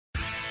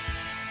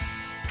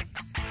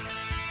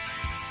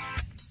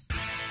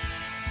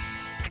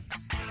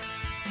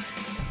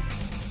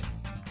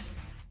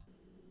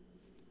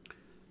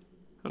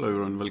Hello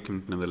everyone,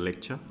 welcome to another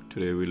lecture.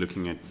 Today we're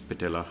looking at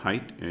patella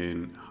height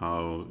and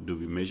how do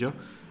we measure.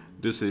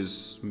 This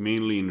is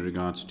mainly in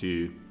regards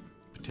to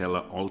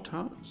patella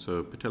alta.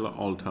 So patella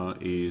alta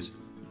is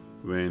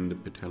when the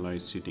patella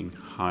is sitting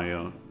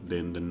higher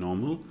than the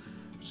normal.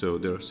 So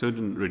there are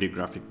certain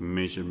radiographic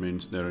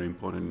measurements that are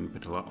important in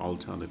patella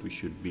alta that we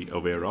should be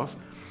aware of.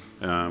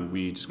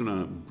 We're just going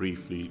to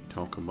briefly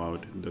talk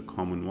about the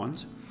common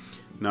ones.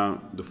 Now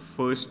the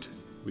first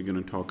we're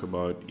going to talk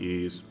about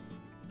is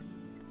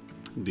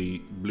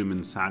the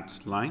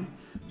Blumen-Satz line.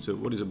 So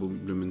what is a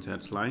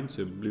Blumen-Satz line?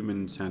 So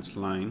Blumen-Satz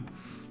line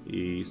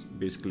is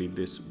basically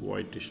this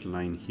whitish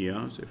line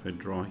here. So if I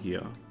draw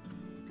here,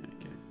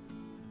 okay,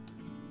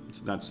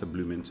 so that's the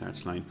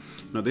Blumen-Satz line.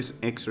 Now this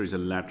X-ray is a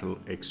lateral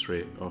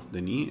X-ray of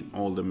the knee.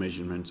 All the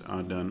measurements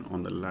are done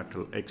on the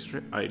lateral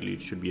X-ray. Ideally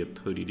it should be a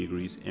 30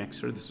 degrees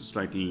X-ray. This is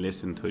slightly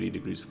less than 30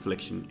 degrees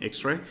flexion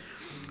X-ray,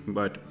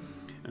 but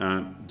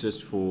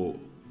just for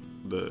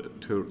the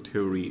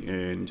theory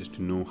and just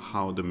to know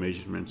how the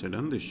measurements are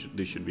done,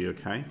 this should be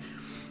okay.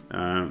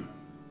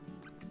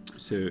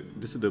 So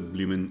this is the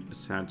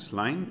Blumen-Satz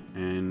line,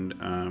 and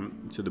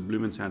so the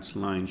Blumen-Satz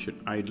line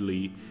should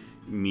ideally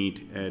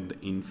meet at the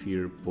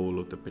inferior pole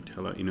of the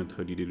patella in a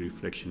 30-degree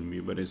flexion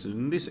view. But as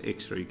in this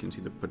X-ray, you can see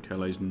the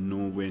patella is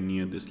nowhere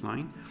near this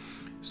line.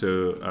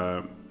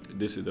 So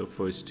this is the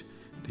first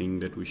thing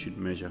that we should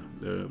measure,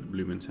 the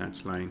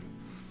Blumen-Satz line.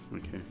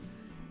 Okay.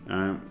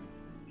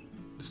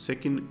 The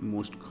second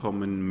most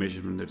common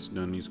measurement that's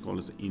done is called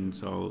as the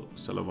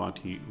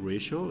Insall-Salavati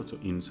ratio. So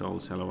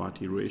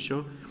Insall-Salavati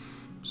ratio.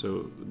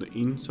 So the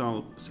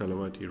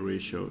Insall-Salavati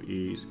ratio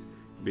is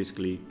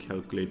basically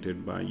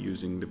calculated by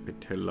using the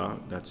patella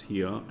that's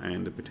here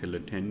and the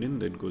patellar tendon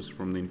that goes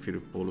from the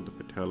inferior pole of the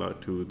patella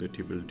to the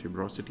tibial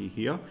tuberosity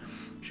here.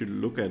 You should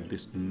look at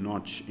this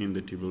notch in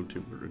the tibial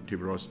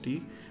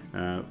tuberosity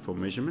for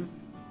measurement.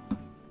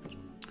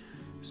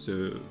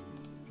 So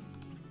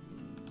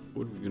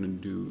what we're going to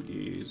do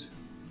is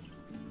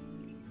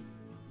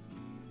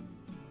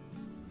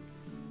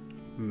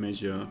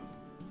measure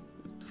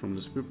from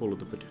the superior pole of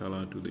the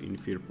patella to the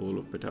inferior pole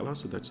of patella.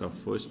 So that's our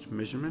first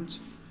measurement,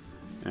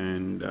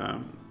 and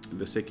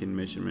the second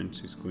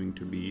measurement is going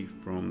to be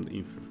from the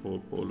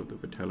inferior pole of the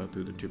patella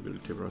to the tibial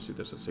tuberosity.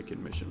 That's the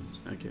second measurement.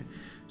 Okay,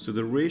 so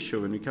the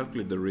ratio, when we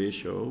calculate the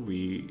ratio,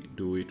 we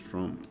do it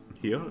from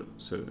here.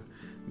 So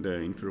the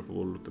inferior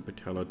pole of the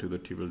patella to the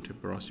tibial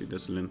tuberosity,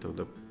 that's the length of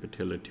the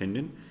patellar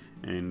tendon,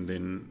 and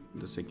then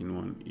the second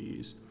one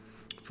is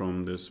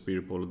from the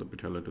superior pole of the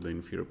patella to the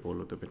inferior pole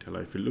of the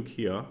patella. If you look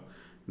here,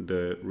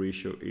 the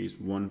ratio is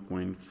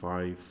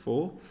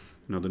 1.54.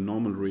 Now the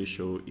normal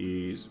ratio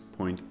is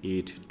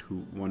 0.8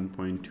 to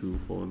 1.2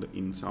 for the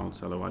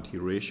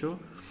Insall-Salavati ratio.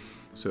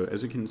 So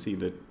as you can see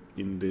that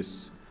in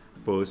this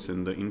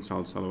person, the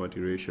Insall-Salavati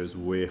ratio is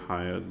way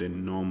higher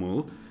than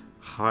normal.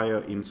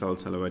 Higher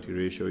Insall-Salavati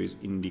ratio is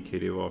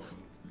indicative of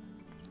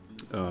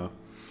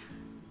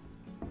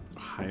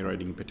high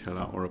riding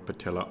patella or a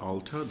patella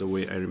alta. The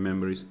way I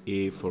remember is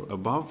A for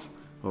above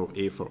or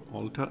A for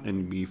alta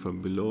and B for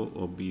below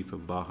or B for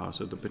baja.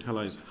 So the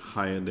patella is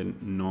higher than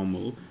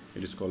normal,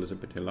 it is called as a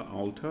patella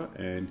alta,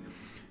 and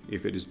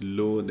if it is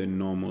lower than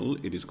normal,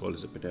 it is called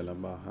as a patella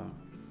baja.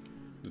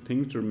 The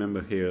things to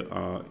remember here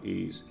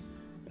is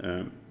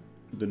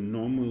the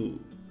normal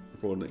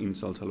for the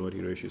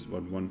Insall-Salavati ratio is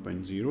about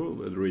 1.0,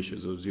 the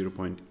ratios of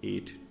 0.8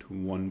 to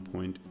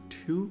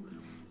 1.2.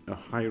 A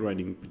high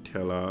riding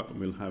patella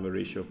will have a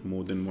ratio of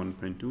more than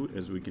 1.2,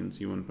 as we can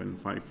see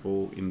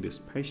 1.54 in this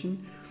patient,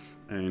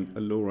 and a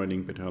low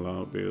riding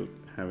patella will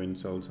have an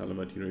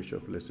Insall-Salavati ratio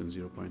of less than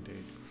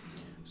 0.8.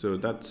 So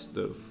that's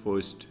the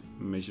first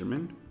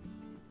measurement,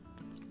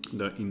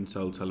 the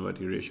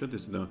Insall-Salavati ratio.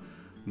 This is the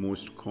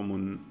most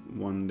common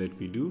one that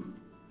we do.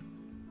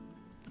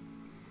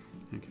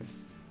 Okay.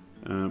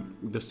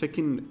 The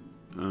second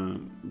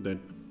that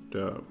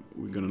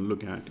we're going to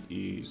look at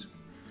is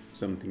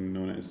something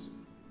known as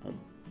a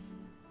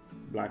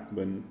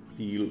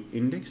Blackburn-Peel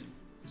index.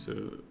 So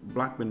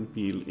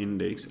Blackburn-Peel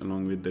index,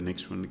 along with the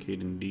next one, the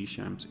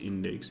Caden-Deschamps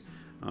index,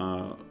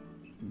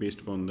 based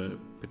upon the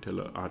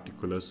patellar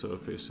articular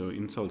surface. So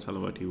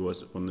Insall-Salavati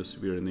was on the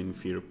superior and the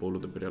inferior pole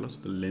of the patella,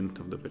 so the length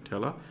of the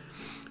patella,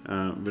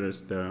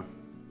 whereas the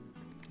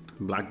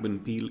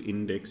Blackburn-Peel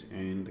index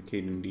and the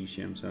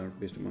Caden-Deschamps are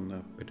based upon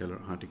the patellar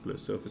articular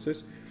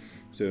surfaces.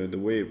 So the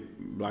way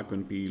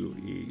Blackburn-Peel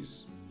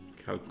is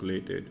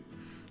calculated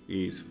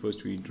is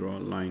first we draw a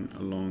line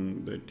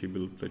along the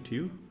tibial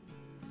plateau,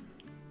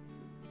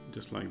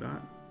 just like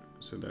that.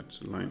 So that's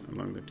a line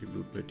along the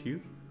tibial plateau,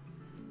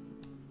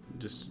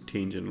 just a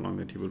tangent along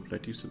the tibial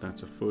plateau. So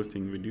that's the first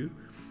thing we do,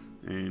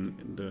 and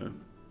the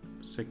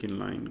second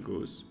line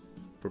goes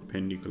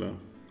perpendicular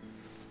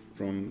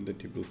from the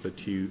tibial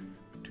plateau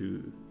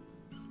to,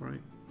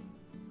 right,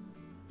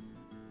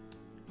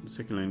 the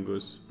second line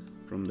goes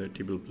from the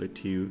tibial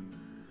plateau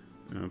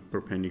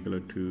perpendicular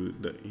to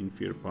the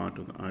inferior part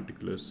of the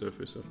articular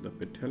surface of the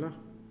patella,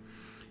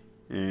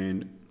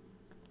 and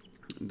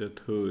the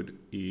third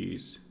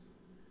is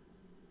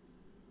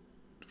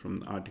from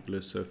the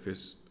articular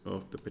surface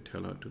of the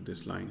patella to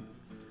this line.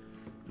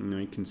 Now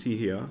you can see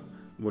here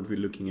what we're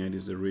looking at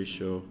is the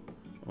ratio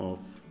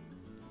of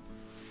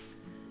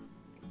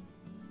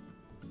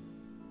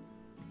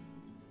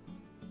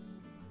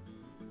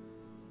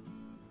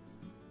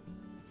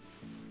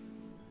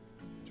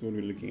what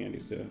we're looking at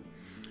is the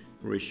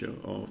ratio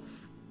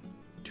of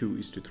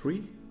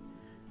 2:3.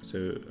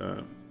 So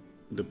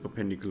the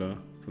perpendicular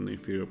from the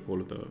inferior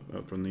pole of the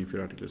from the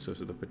inferior articular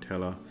surface of the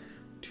patella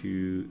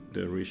to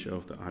the ratio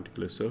of the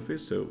articular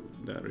surface. So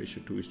that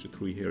ratio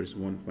 2:3 here is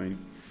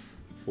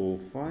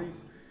 1.45.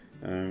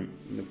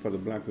 For the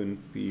Blackburn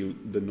peel,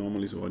 the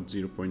normal is about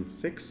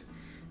 0.6,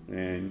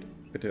 and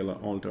patella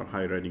alta,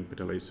 high riding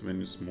patella, is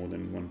when it's more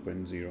than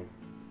 1.0.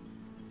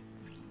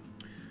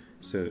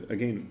 So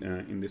again,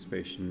 in this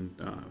patient,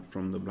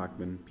 from the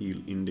Blackburn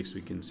peel index,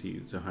 we can see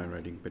it's a high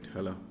riding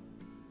patella.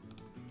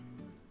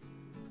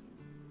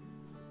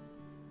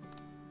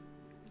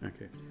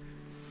 Okay,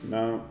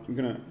 now I'm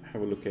gonna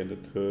have a look at the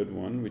third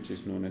one, which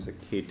is known as a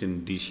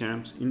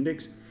Caton-Deschamps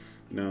index.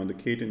 Now the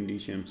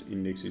Caton-Deschamps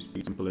index is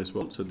pretty simple as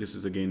well. So this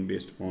is again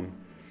based upon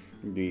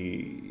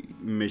the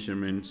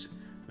measurements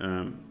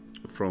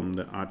from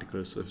the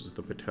articular surface of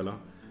the patella.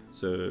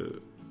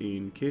 So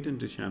in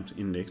Caton-Deschamps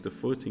index, the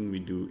first thing we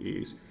do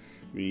is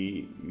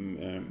we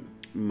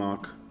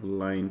mark a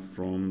line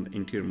from the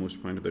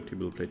interiormost point of the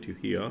tibial plateau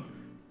here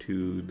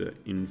to the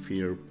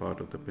inferior part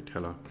of the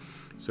patella.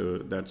 So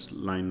that's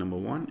line number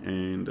 1,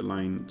 and the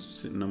line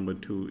number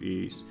 2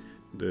 is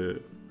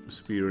the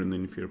superior and the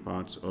inferior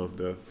parts of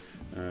the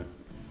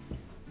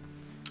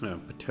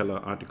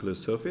patella articular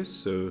surface.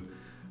 So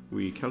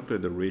we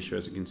calculate the ratio.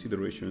 As you can see, the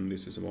ratio in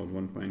this is about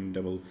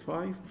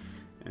 1.55,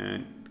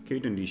 and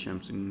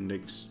Caton-Deschamps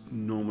index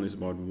normal is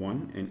about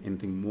 1, and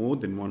anything more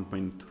than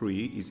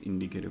 1.3 is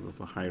indicative of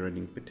a high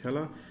riding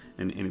patella,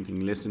 and anything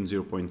less than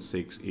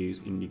 0.6 is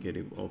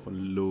indicative of a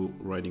low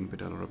riding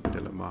patella or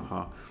patella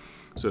baja.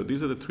 So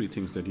these are the three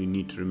things that you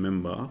need to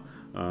remember,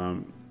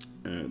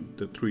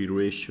 the three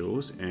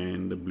ratios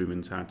and the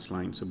Blumensaatz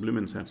line. So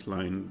Blumensaatz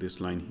line, this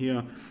line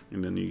here,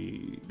 and then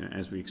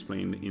as we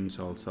explained, the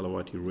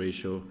Insall-Salavati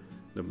ratio,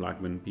 the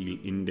Blackburn peel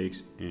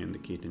index, and the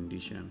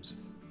Caton-Deschamps.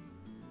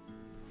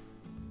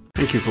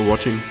 Thank you for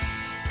watching.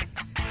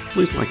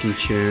 Please like and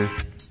share,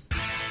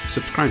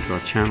 subscribe to our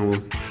channel,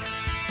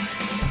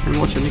 and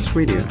watch the next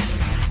video.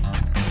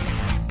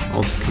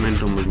 Also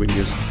comment on the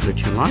videos that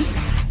you like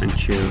and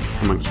share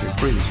amongst your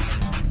friends.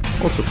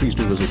 Also, please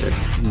do visit at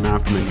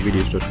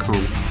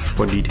navmedvideos.com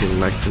for detailed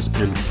lectures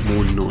and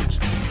more notes.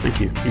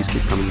 Thank you. Please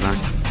keep coming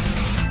back.